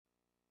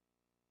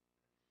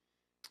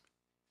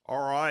All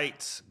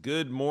right.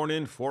 Good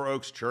morning, Four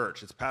Oaks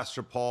Church. It's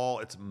Pastor Paul.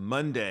 It's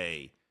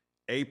Monday,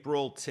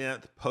 April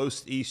 10th,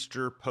 post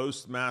Easter,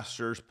 post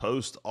Masters,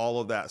 post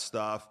all of that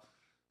stuff.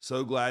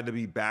 So glad to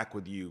be back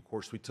with you. Of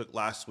course, we took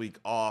last week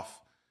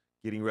off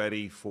getting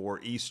ready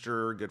for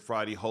Easter, Good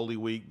Friday, Holy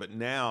Week, but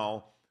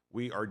now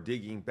we are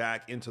digging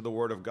back into the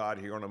Word of God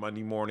here on a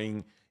Monday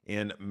morning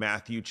in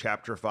Matthew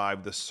chapter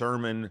 5, the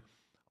Sermon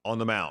on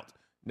the Mount.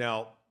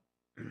 Now,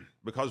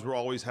 because we're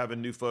always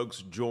having new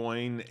folks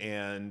join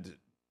and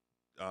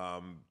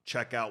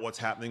check out what's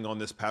happening on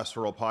this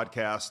pastoral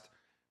podcast,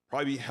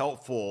 probably be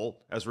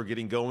helpful as we're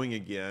getting going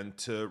again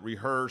to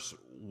rehearse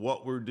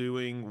what we're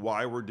doing,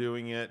 why we're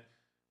doing it,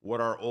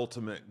 what our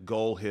ultimate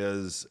goal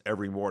is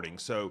every morning.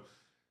 So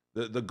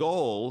the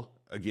goal,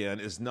 again,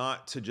 is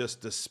not to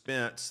just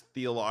dispense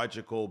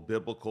theological,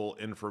 biblical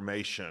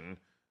information,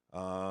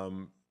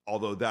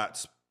 although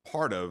that's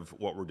part of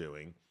what we're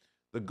doing.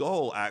 The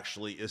goal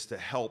actually is to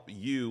help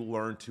you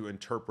learn to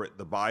interpret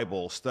the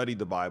Bible, study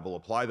the Bible,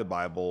 apply the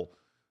Bible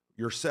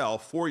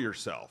yourself for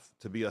yourself,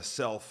 to be a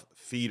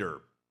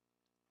self-feeder.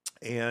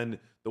 And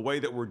the way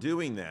that we're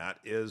doing that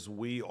is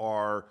we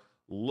are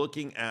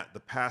looking at the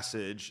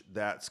passage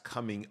that's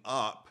coming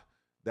up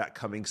that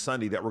coming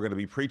Sunday that we're going to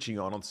be preaching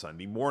on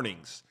Sunday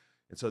mornings.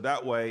 And so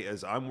that way,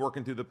 as I'm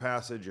working through the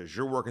passage, as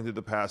you're working through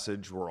the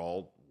passage, we're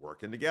all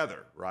working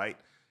together, right?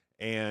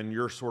 And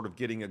you're sort of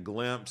getting a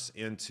glimpse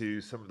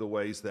into some of the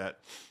ways that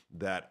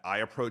I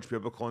approach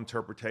biblical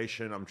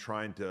interpretation. I'm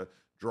trying to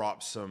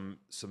drop some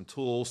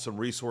tools, some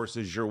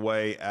resources your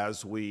way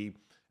as we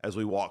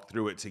walk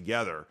through it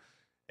together.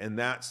 And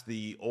that's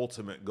the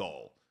ultimate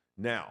goal.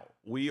 Now,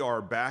 we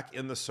are back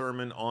in the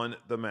Sermon on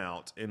the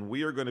Mount, and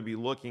we are going to be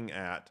looking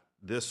at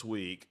this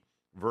week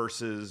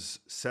verses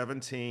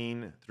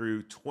 17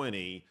 through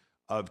 20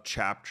 of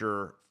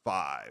chapter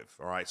 5.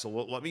 All right, so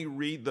let me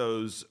read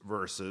those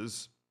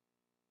verses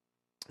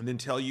and then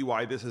tell you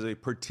why this is a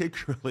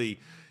particularly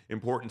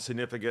important,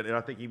 significant, and I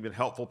think even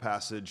helpful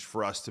passage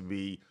for us to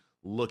be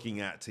looking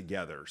at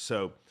together.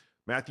 So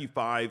Matthew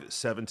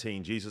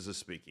 5:17, Jesus is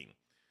speaking.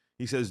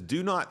 He says,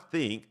 "Do not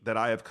think that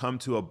I have come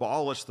to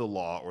abolish the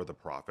law or the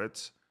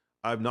prophets.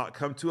 I have not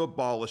come to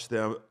abolish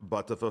them,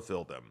 but to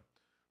fulfill them.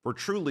 For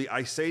truly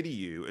I say to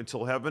you,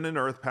 until heaven and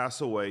earth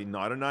pass away,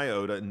 not an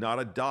iota, not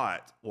a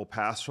dot will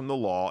pass from the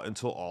law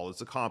until all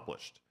is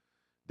accomplished.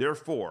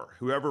 Therefore,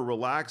 whoever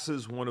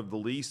relaxes one of the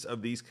least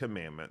of these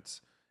commandments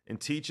and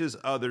teaches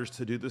others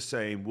to do the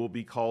same will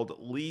be called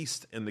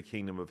least in the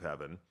kingdom of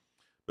heaven.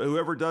 But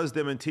whoever does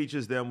them and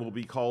teaches them will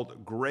be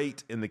called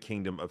great in the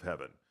kingdom of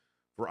heaven.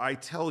 For I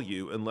tell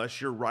you, unless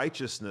your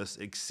righteousness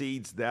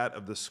exceeds that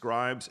of the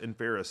scribes and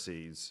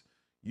Pharisees,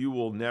 you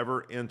will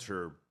never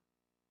enter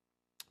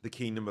the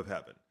kingdom of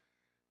heaven."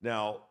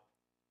 Now,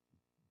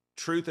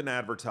 truth in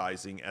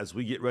advertising, as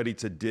we get ready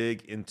to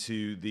dig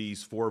into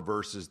these 4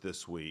 verses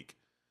this week,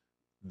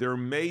 there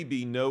may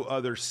be no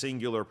other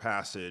singular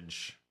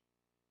passage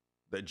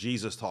that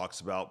Jesus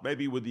talks about,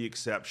 maybe with the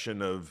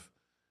exception of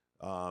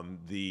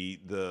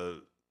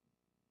the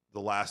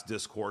last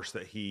discourse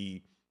that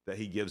he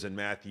gives in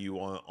Matthew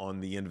on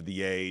the end of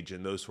the age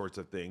and those sorts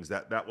of things.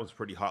 That one's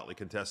pretty hotly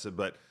contested,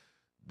 but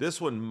this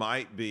one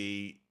might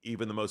be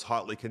even the most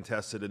hotly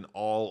contested in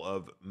all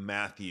of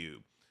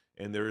Matthew.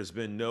 And there has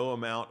been no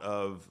amount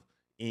of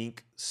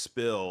ink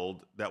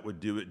spilled that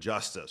would do it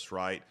justice,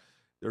 right?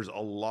 There's a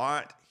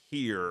lot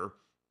here,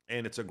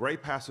 and it's a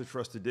great passage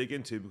for us to dig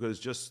into because,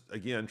 just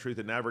again, truth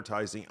in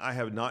advertising, I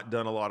have not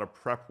done a lot of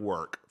prep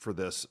work for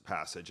this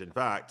passage. In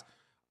fact,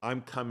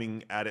 I'm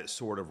coming at it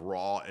sort of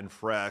raw and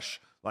fresh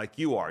like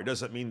you are. It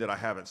doesn't mean that I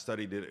haven't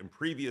studied it in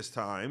previous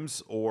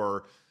times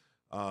or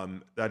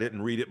I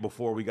didn't read it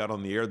before we got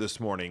on the air this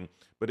morning,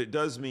 but it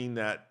does mean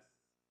that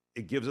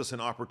it gives us an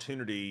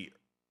opportunity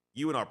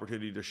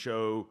to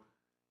show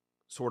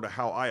sort of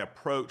how I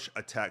approach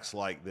a text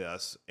like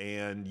this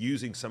and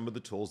using some of the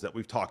tools that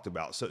we've talked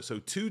about. So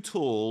 2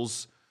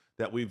 tools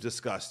that we've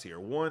discussed here.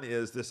 One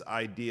is this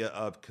idea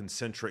of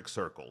concentric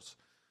circles.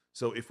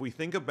 So if we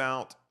think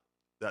about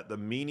that the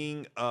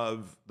meaning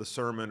of the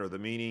sermon or the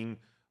meaning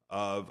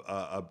of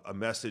a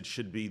message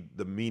should be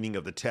the meaning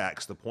of the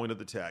text, the point of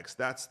the text,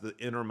 that's the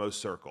innermost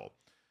circle.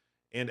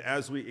 And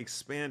as we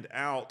expand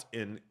out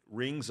in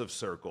rings of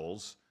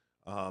circles,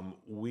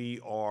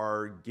 we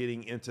are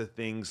getting into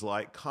things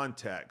like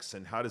context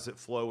and how does it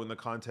flow in the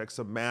context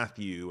of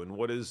Matthew and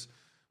what is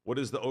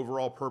the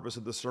overall purpose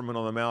of the Sermon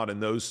on the Mount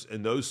and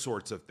those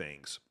sorts of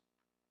things.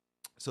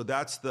 So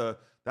that's the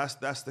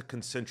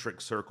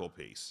concentric circle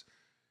piece.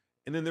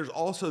 And then there's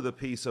also the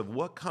piece of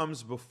what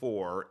comes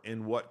before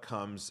and what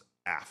comes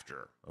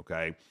after,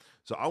 okay?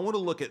 So I want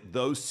to look at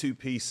those 2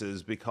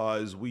 pieces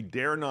because we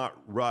dare not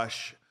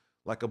rush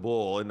like a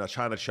bull in a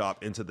china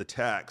shop into the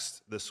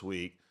text this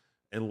week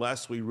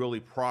unless we really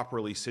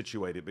properly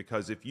situate it.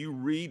 Because if you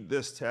read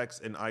this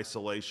text in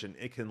isolation,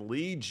 it can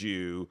lead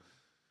you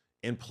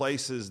in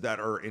places that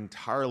are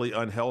entirely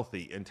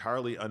unhealthy,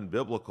 entirely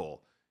unbiblical,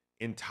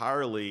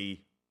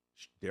 entirely,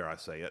 dare I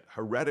say it,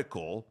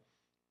 heretical,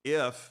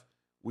 if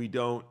we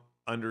don't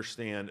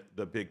understand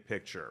the big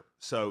picture.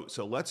 So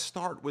let's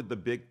start with the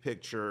big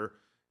picture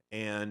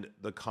and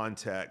the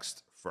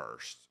context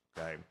first,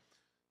 okay?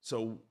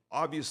 So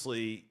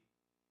obviously,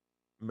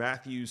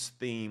 Matthew's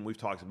theme we've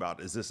talked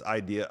about is this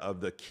idea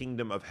of the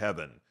kingdom of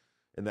heaven,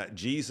 and that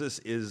Jesus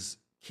is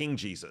King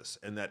Jesus,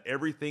 and that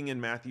everything in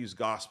Matthew's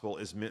gospel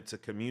is meant to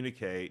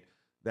communicate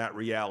that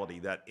reality,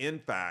 that in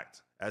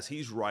fact, as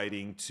he's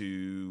writing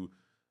to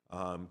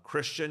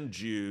Christian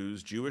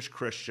Jews, Jewish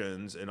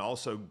Christians, and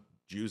also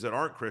Jews that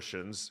aren't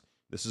Christians,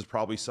 this is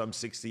probably some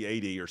 60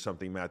 AD or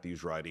something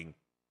Matthew's writing,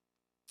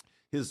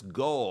 his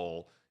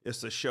goal is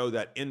to show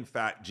that in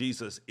fact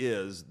Jesus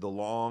is the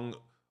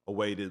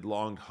long-awaited,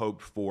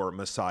 long-hoped-for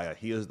Messiah.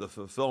 He is the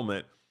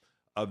fulfillment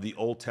of the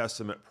Old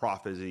Testament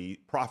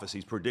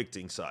prophecies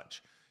predicting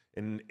such.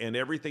 And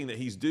everything that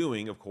he's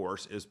doing, of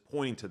course, is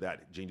pointing to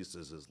that.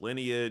 Jesus'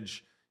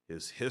 lineage,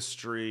 his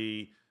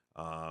history,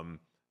 how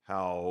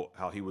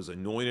he was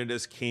anointed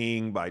as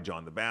king by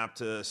John the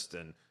Baptist,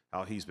 and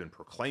how he's been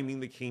proclaiming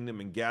the kingdom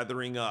and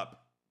gathering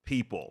up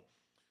people.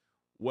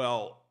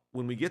 Well,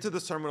 when we get to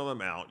the Sermon on the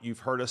Mount, you've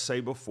heard us say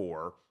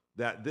before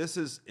that this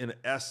is, in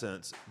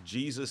essence,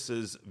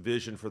 Jesus's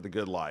vision for the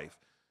good life.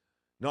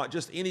 Not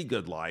just any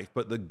good life,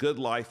 but the good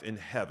life in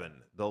heaven,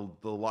 the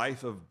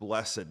life of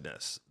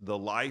blessedness, the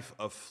life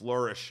of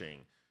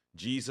flourishing.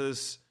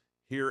 Jesus,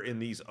 here in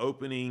these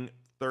opening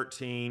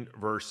 13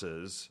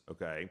 verses,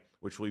 okay,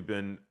 which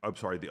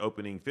the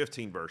opening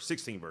 16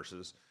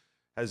 verses,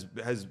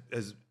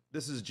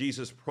 this is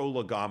Jesus'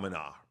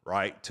 prolegomena,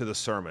 right, to the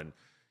sermon.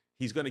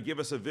 He's going to give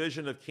us a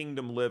vision of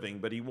kingdom living,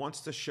 but he wants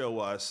to show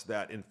us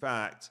that, in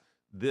fact,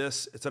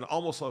 it's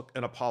almost like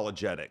an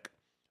apologetic.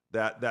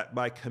 That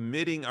by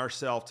committing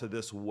ourselves to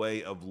this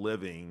way of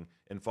living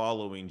and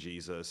following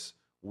Jesus,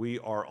 we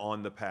are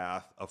on the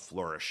path of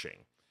flourishing.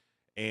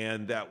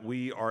 And that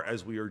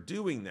as we are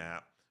doing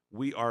that,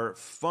 we are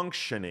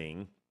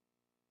functioning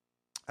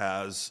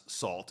as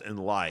salt and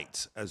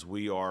light as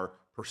we are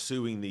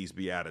pursuing these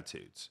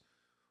Beatitudes.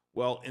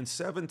 Well, in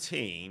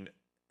 17,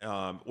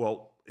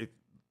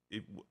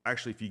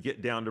 if you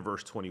get down to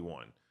verse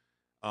 21,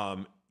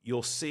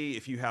 you'll see,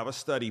 if you have a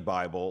study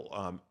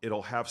Bible,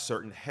 it'll have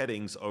certain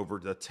headings over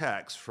the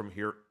text from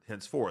here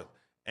henceforth: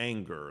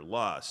 anger,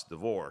 lust,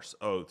 divorce,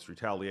 oaths,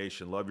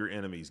 retaliation, love your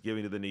enemies,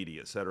 giving to the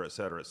needy, etc.,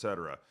 etc.,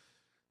 etc.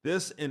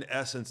 This, in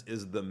essence,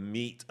 is the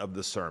meat of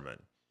the sermon.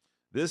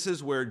 This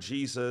is where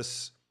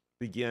Jesus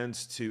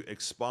begins to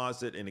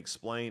exposit and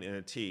explain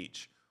and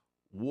teach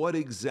what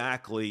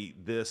exactly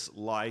this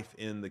life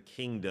in the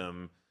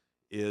kingdom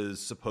is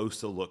supposed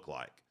to look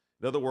like.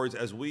 In other words,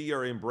 as we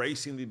are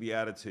embracing the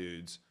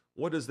Beatitudes,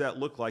 what does that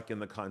look like in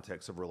the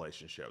context of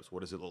relationships?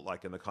 What does it look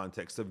like in the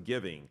context of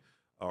giving,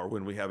 or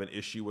when we have an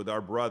issue with our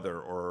brother,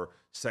 or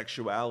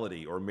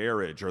sexuality, or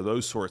marriage, or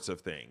those sorts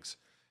of things?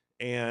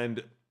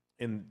 And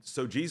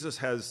so Jesus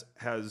has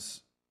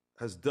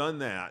done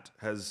that,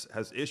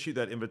 has issued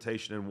that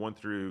invitation in 1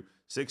 through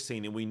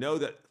 16, and we know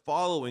that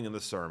following in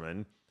the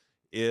sermon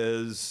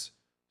is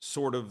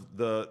sort of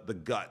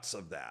the guts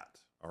of that.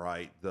 All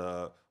right,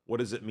 what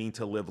does it mean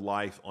to live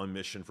life on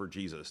mission for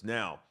Jesus?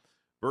 Now,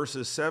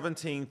 verses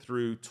 17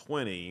 through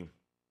 20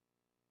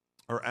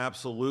 are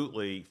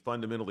absolutely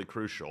fundamentally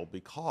crucial,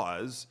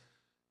 because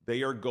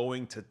they are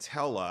going to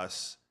tell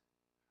us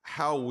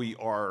how we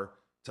are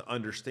to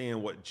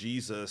understand what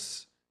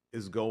Jesus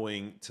is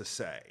going to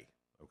say,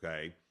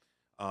 okay?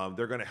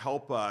 They're going to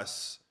help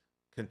us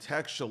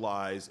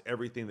contextualize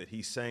everything that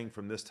he's saying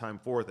from this time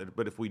forth.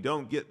 But if we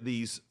don't get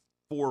these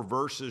 4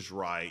 verses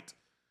right,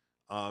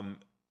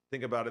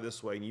 think about it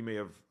this way,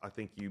 and I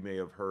think you may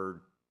have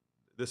heard,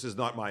 this is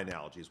not my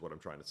analogy, is what I'm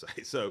trying to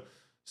say.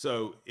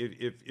 So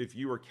if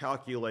you were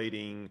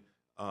calculating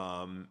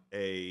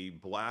a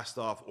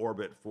blast-off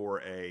orbit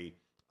for a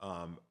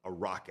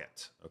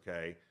rocket,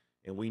 okay,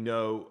 and we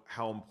know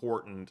how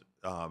important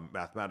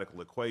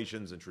mathematical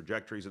equations and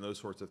trajectories and those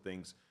sorts of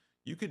things,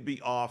 you could be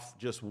off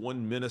just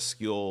one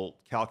minuscule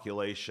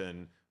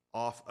calculation,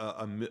 off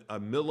a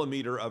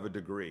millimeter of a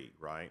degree,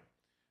 right?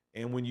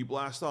 And when you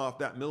blast off,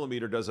 that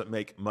millimeter doesn't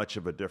make much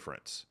of a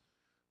difference.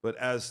 But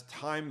as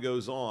time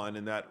goes on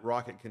and that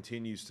rocket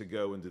continues to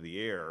go into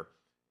the air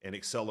and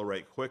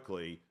accelerate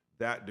quickly,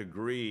 that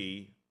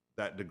degree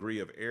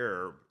of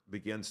error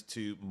begins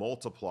to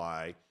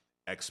multiply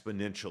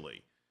exponentially.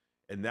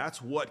 And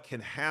that's what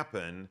can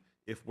happen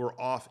if we're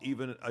off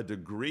even a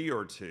degree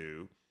or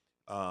two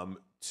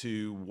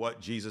to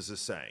what Jesus is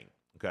saying,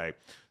 okay?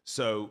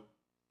 So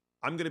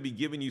I'm going to be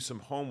giving you some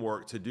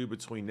homework to do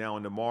between now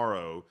and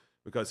tomorrow,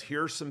 because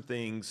here's some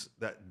things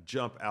that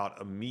jump out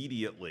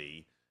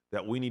immediately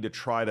that we need to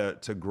try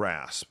to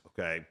grasp,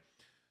 okay?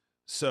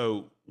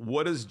 So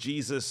what does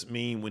Jesus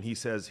mean when he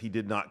says he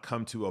did not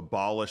come to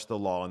abolish the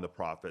law and the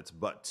prophets,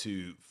 but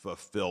to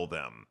fulfill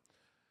them?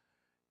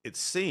 It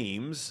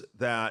seems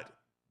that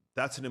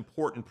that's an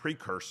important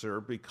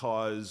precursor,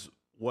 because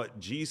what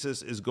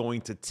Jesus is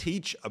going to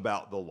teach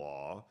about the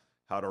law,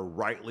 how to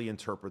rightly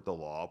interpret the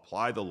law,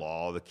 apply the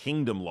law, the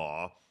kingdom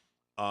law,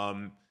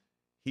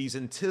 he's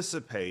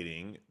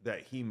anticipating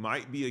that he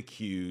might be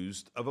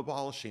accused of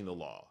abolishing the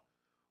law,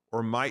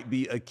 or might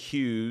be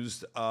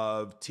accused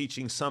of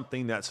teaching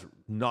something that's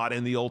not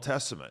in the Old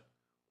Testament,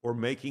 or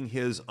making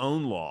his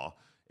own law.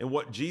 And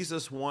what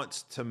Jesus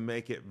wants to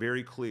make it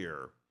very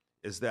clear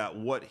is that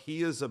what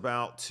he is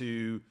about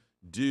to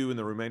do in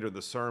the remainder of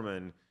the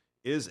sermon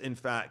is in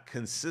fact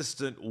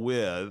consistent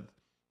with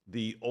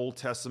the Old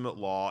Testament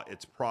law,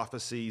 its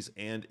prophecies,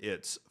 and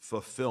its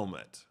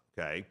fulfillment.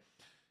 Okay.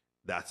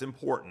 That's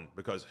important,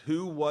 because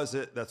who was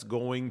it that's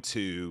going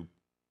to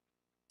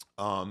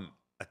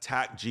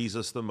attack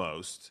Jesus the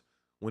most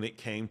when it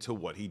came to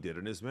what he did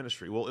in his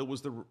ministry? Well, it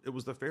was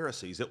the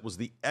Pharisees. It was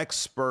the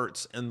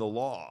experts in the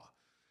law.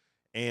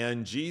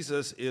 And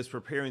Jesus is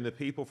preparing the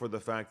people for the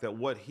fact that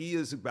what he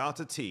is about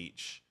to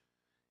teach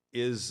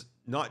is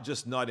not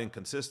just not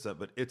inconsistent,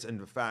 but it's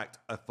in fact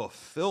a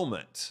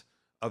fulfillment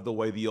of the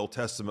way the Old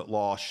Testament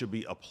law should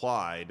be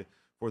applied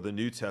for the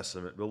New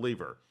Testament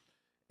believer.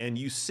 And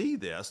you see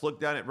this,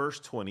 look down at verse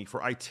 20,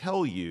 for I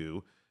tell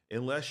you,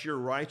 unless your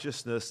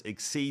righteousness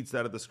exceeds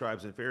that of the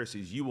scribes and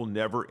Pharisees, you will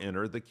never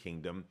enter the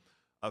kingdom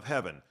of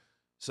heaven.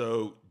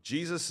 So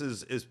Jesus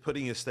is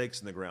putting his stakes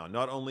in the ground.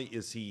 Not only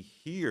is he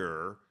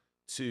here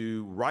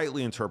to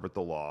rightly interpret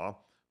the law,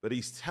 but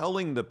he's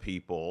telling the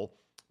people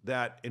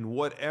that in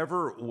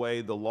whatever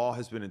way the law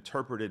has been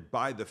interpreted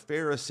by the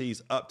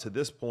Pharisees up to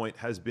this point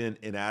has been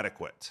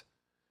inadequate.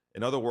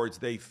 In other words,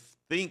 they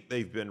think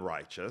they've been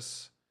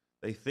righteous.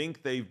 They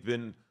think they've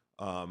been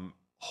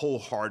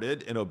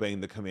wholehearted in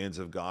obeying the commands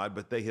of God,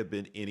 but they have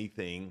been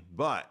anything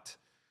but.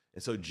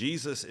 And so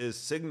Jesus is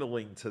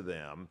signaling to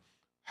them,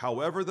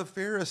 however the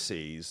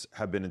Pharisees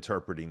have been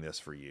interpreting this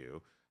for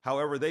you,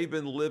 however they've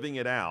been living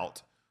it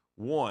out,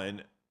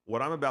 one,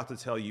 what I'm about to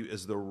tell you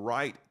is the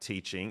right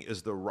teaching,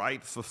 is the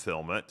right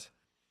fulfillment,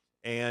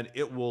 and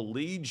it will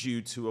lead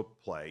you to a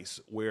place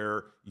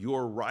where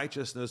your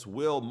righteousness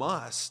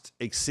must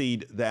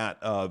exceed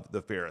that of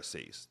the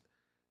Pharisees.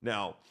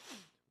 Now,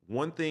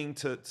 one thing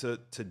to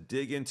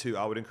dig into,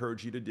 I would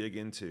encourage you to dig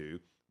into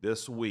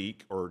this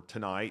week or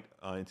tonight,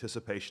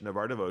 anticipation of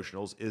our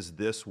devotionals, is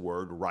this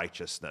word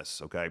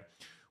righteousness, okay?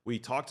 We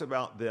talked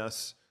about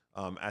this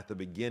at the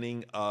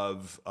beginning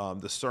of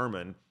the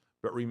sermon,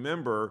 but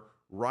remember,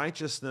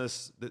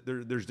 righteousness,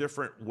 there's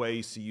different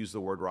ways to use the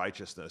word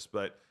righteousness,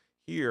 but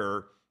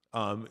here,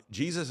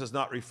 Jesus is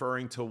not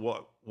referring to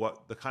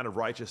what the kind of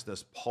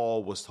righteousness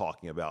Paul was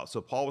talking about.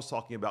 So Paul was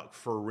talking about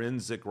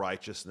forensic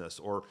righteousness,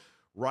 or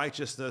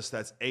righteousness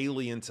that's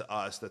alien to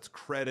us, that's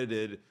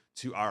credited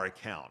to our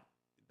account,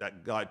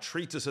 that God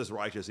treats us as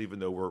righteous even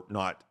though we're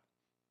not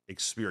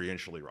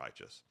experientially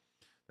righteous.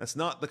 That's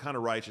not the kind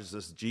of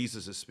righteousness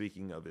Jesus is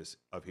speaking of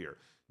here.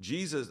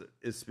 Jesus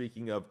is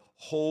speaking of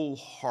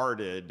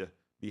wholehearted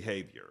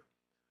behavior,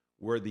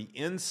 where the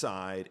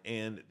inside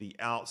and the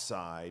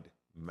outside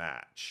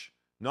match.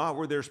 Not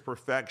where there's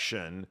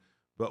perfection,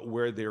 but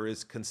where there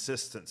is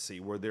consistency,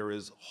 where there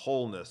is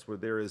wholeness, where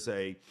there is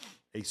a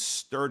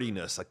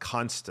sturdiness, a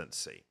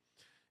constancy.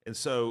 And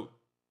so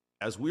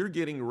as we're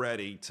getting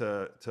ready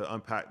to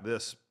unpack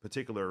this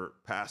particular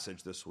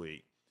passage this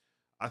week,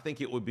 I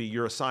think it would be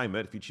your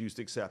assignment, if you choose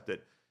to accept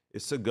it,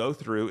 is to go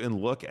through and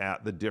look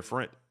at the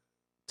different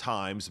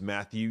times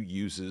Matthew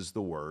uses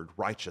the word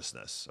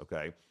righteousness.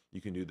 Okay, you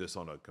can do this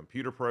on a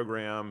computer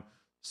program,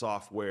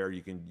 software.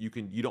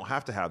 You don't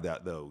have to have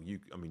that though. You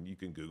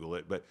can Google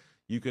it, but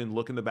you can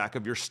look in the back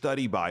of your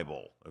study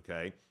Bible.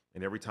 Okay,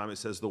 and every time it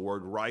says the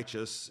word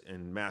righteous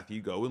in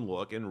Matthew, go and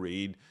look and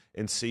read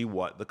and see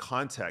what the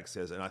context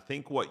is. And I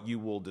think what you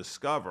will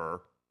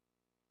discover,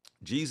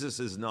 Jesus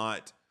is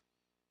not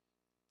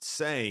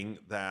saying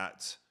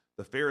that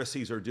the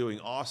Pharisees are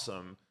doing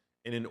awesome,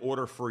 and in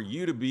order for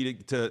you to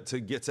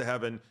get to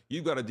heaven,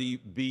 you've got to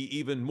be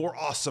even more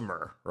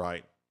awesomer,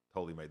 right?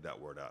 Totally made that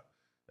word up.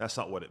 That's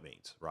not what it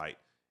means, right?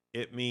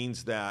 It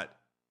means that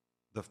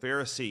the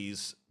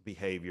Pharisees'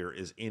 behavior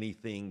is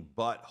anything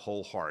but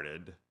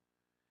wholehearted,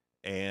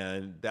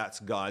 and that's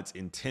God's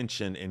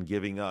intention in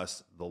giving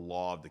us the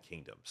law of the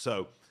kingdom.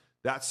 So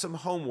that's some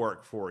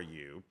homework for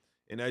you.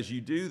 And as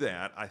you do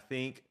that, I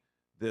think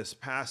this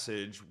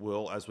passage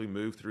will, as we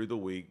move through the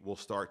week, will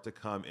start to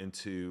come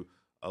into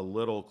a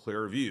little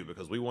clearer view,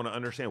 because we want to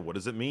understand, what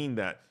does it mean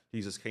that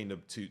Jesus came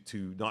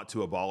to not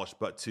to abolish,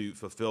 but to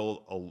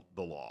fulfill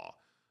the law?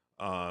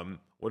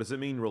 What does it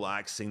mean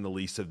relaxing the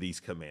least of these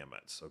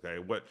commandments? Okay,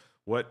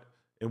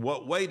 in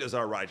what way does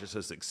our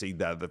righteousness exceed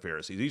that of the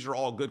Pharisees? These are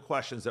all good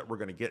questions that we're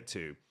going to get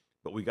to,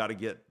 but we got to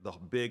get the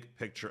big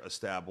picture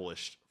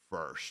established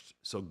first.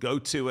 So go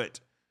to it.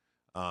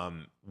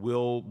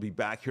 We'll be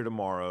back here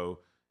tomorrow,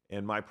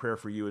 and my prayer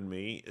for you and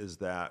me is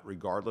that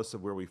regardless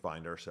of where we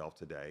find ourselves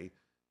today,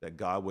 that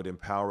God would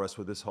empower us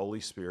with his Holy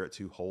Spirit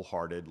to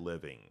wholehearted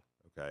living,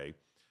 okay?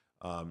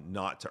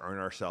 Not to earn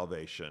our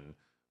salvation,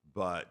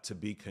 but to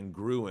be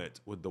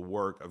congruent with the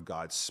work of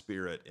God's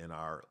Spirit in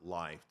our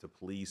life, to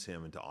please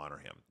him and to honor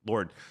him.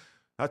 Lord,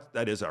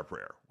 that is our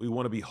prayer. We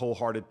want to be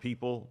wholehearted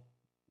people.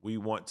 We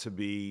want to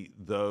be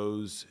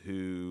those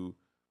who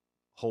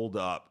hold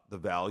up the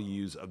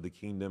values of the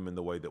kingdom in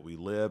the way that we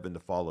live and to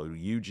follow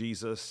you,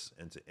 Jesus,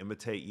 and to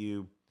imitate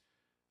you.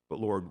 But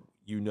Lord,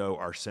 you know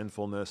our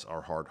sinfulness,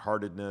 our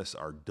hard-heartedness,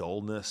 our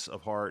dullness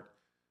of heart.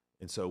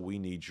 And so we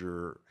need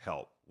your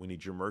help. We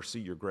need your mercy,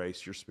 your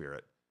grace, your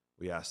spirit.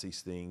 We ask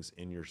these things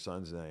in your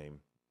Son's name,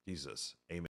 Jesus. Amen.